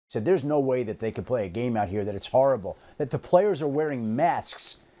Said there's no way that they could play a game out here, that it's horrible, that the players are wearing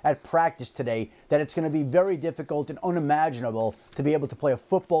masks at practice today, that it's going to be very difficult and unimaginable to be able to play a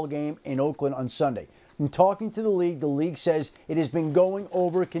football game in Oakland on Sunday. In talking to the league says it has been going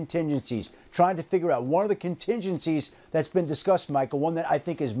over contingencies, trying to figure out one of the contingencies that's been discussed, Michael, one that I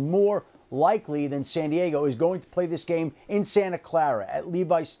think is more likely than San Diego, is going to play this game in Santa Clara at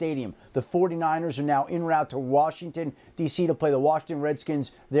Levi Stadium. The 49ers are now en route to Washington, D.C. to play the Washington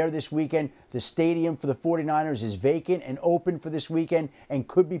Redskins there this weekend. The stadium for the 49ers is vacant and open for this weekend and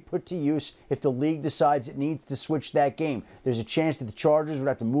could be put to use if the league decides it needs to switch that game. There's a chance that the Chargers would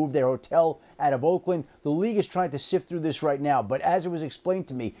have to move their hotel out of Oakland. The league is trying to sift through this right now, but as it was explained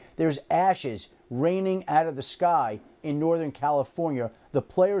to me, there's ashes raining out of the sky in Northern California. The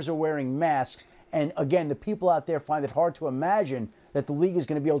players are wearing masks. And again, the people out there find it hard to imagine that the league is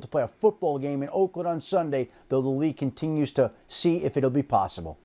going to be able to play a football game in Oakland on Sunday, though the league continues to see if it'll be possible.